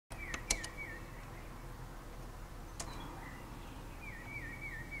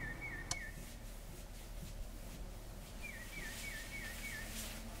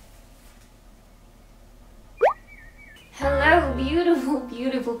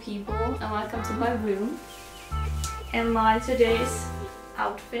beautiful people, and welcome to my room and my today's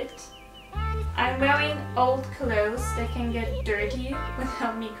outfit. I'm wearing old clothes that can get dirty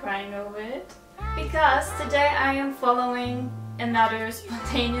without me crying over it, because today I am following another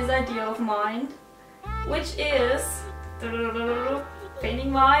spontaneous idea of mine, which is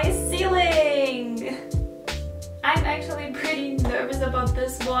painting my ceiling. I'm actually pretty nervous about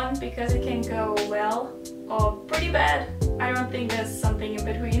this one because it can go well or pretty bad. I don't think there's something in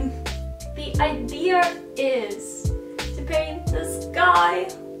between. The idea is to paint the sky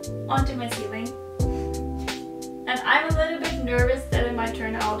onto my ceiling. And I'm a little bit nervous that it might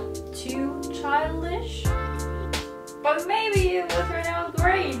turn out too childish. But maybe it will turn out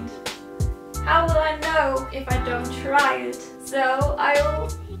great. How will I know if I don't try it? So I'll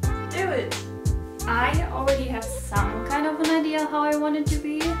do it. I already have some kind of an idea how I want it to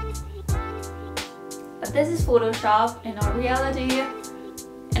be. But this is Photoshop and not reality.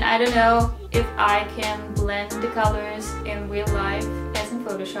 And I don't know if I can blend the colors in real life as in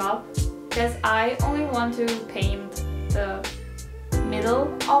Photoshop. Because I only want to paint the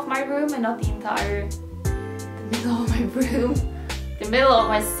middle of my room and not the middle of my room. The middle of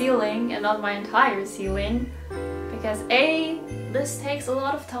my ceiling and not my entire ceiling. Because A, this takes a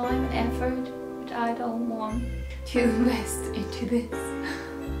lot of time and effort. I don't want to invest into this.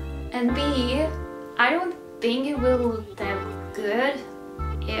 And B, I don't think it will look that good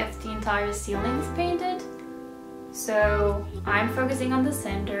if the entire ceiling is painted. So I'm focusing on the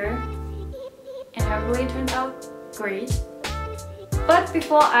center and hopefully it turns out great. But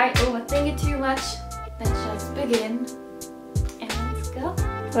before I overthink it too much, let's just begin and let's go.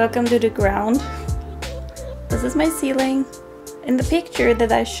 Welcome to the ground. This is my ceiling. In the picture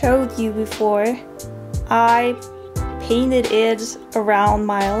that I showed you before, I painted it around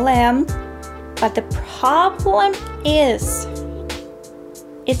my lamp, but the problem is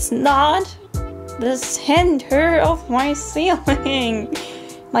it's not the center of my ceiling.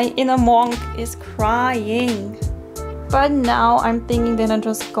 My inner monk is crying. But now I'm thinking that I'm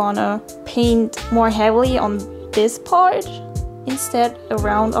just gonna paint more heavily on this part instead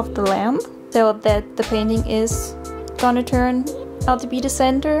around of the lamp, so that the painting is gonna turn out to be the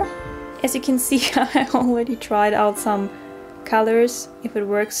center. As you can see, I already tried out some colors if it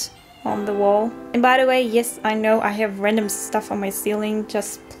works on the wall. And by the way, yes, I know I have random stuff on my ceiling,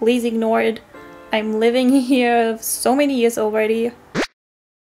 just please ignore it. I'm living here so many years already.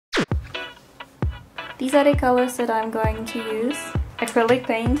 These are the colors that I'm going to use. Acrylic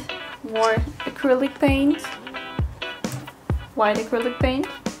paint, more acrylic paint, white acrylic paint.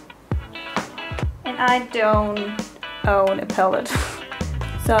 And I don't own a palette,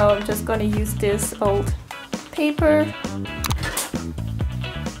 so I'm just gonna use this old paper.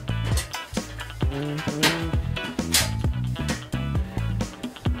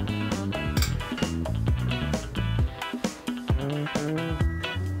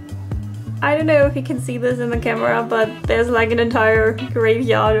 I don't know if you can see this in the camera, but there's like an entire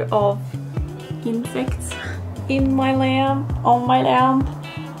graveyard of insects in my lamp, on my lamp.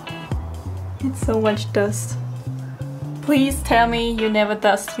 It's so much dust. Please tell me you never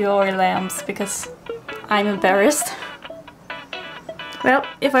dust your lamps, because I'm embarrassed. Well,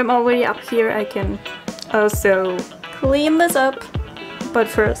 if I'm already up here, I can also clean this up. But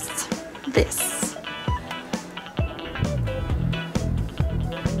first, this.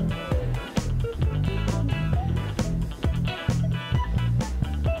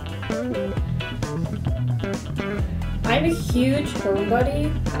 I'm a huge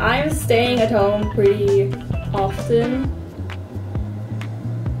homebody. I'm staying at home pretty often.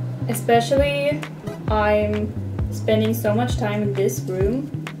 Especially, I'm spending so much time in this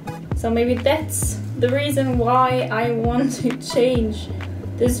room. So maybe that's the reason why I want to change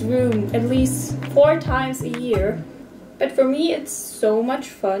this room at least 4 times a year. But for me, it's so much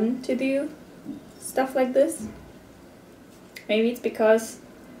fun to do stuff like this. Maybe it's because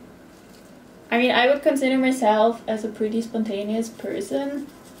I would consider myself as a pretty spontaneous person.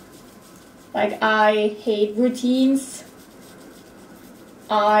 Like, I hate routines.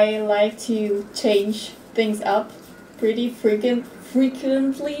 I like to change things up pretty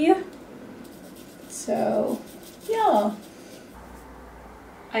frequently. So, yeah.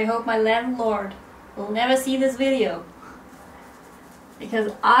 I hope my landlord will never see this video,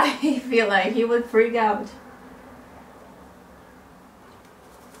 because I feel like he would freak out.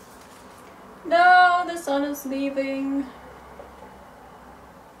 No, the sun is leaving.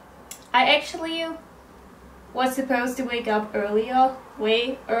 I actually was supposed to wake up earlier,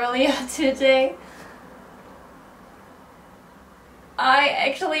 way earlier today. I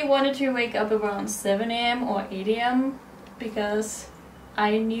actually wanted to wake up around 7 AM or 8 AM because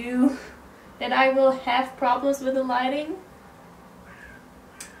I knew that I will have problems with the lighting,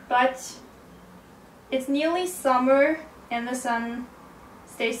 but it's nearly summer and the sun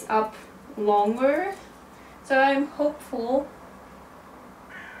stays up longer, so I'm hopeful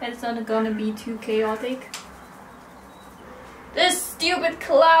that it's not gonna be too chaotic. This stupid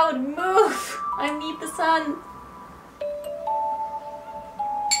cloud, move! I need the sun.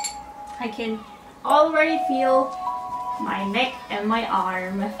 I can already feel my neck and my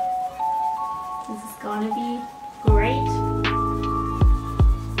arm. This is gonna be great.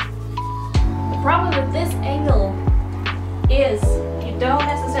 The problem with this angle is you don't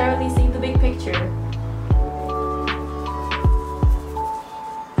necessarily see the big picture.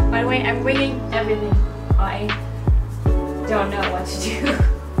 By the way, I'm winging everything. I don't know what to do.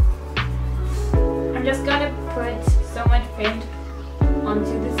 I'm just gonna put so much paint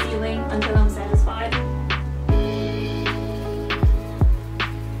onto the ceiling until I'm satisfied.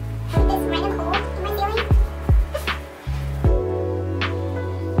 This random hole in my ceiling.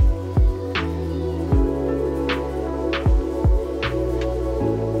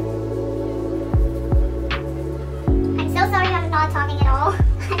 I'm so sorry I'm not talking at all.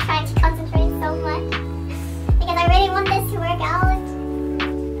 I'm trying to concentrate so much because I really want this to work out.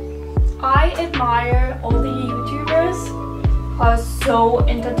 I admire all the YouTubers who are so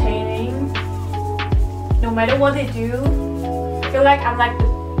entertaining. No matter what they do, I feel like I'm like the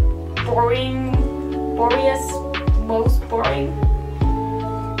most boring.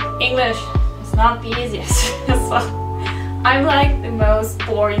 English is not the easiest, so I'm like the most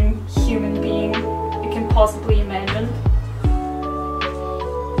boring human being you can possibly imagine.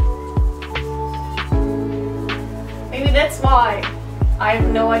 Maybe that's why I have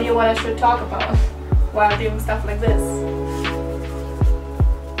no idea what I should talk about while doing stuff like this.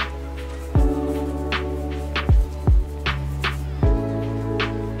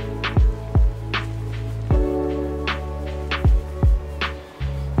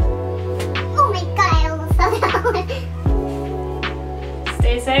 Oh my god, I almost fell down.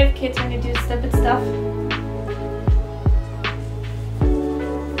 Stay safe, kids, when you do stupid stuff.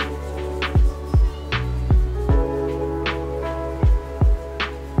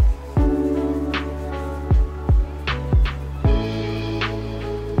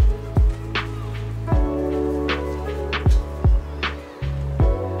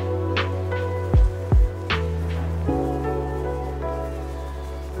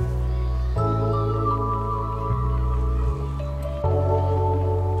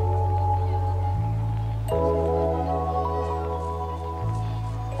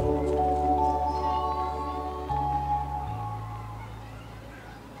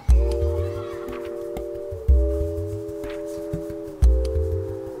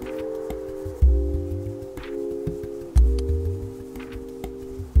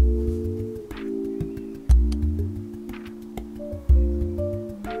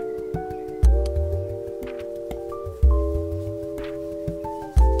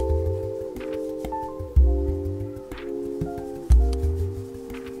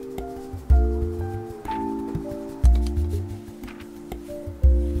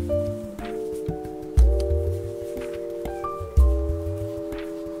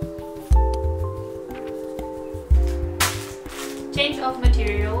 Change of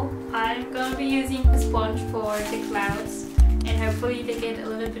material. I'm gonna be using a sponge for the clouds and hopefully they get a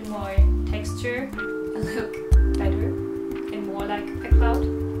little bit more texture and look better and more like a cloud.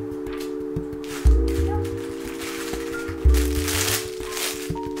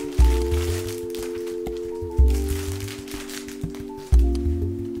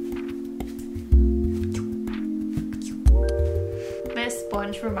 This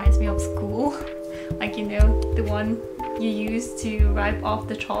sponge reminds me of school, like, you know, the one you use to wipe off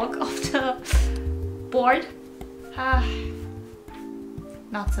the chalk off the board.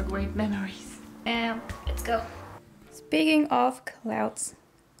 Not so great memories. And let's go. Speaking of clouds,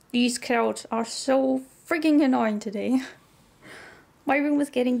 these clouds are so freaking annoying today. My room is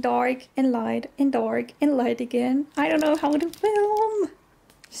getting dark and light and dark and light again. I don't know how to film.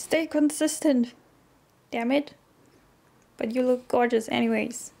 Stay consistent. Damn it. But you look gorgeous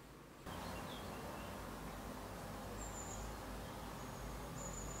anyways.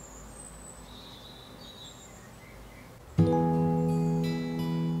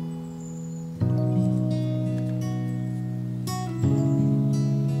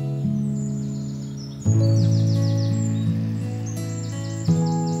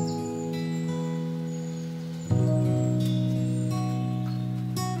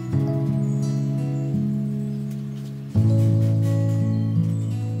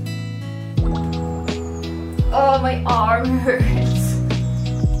 Oh, my arm hurts.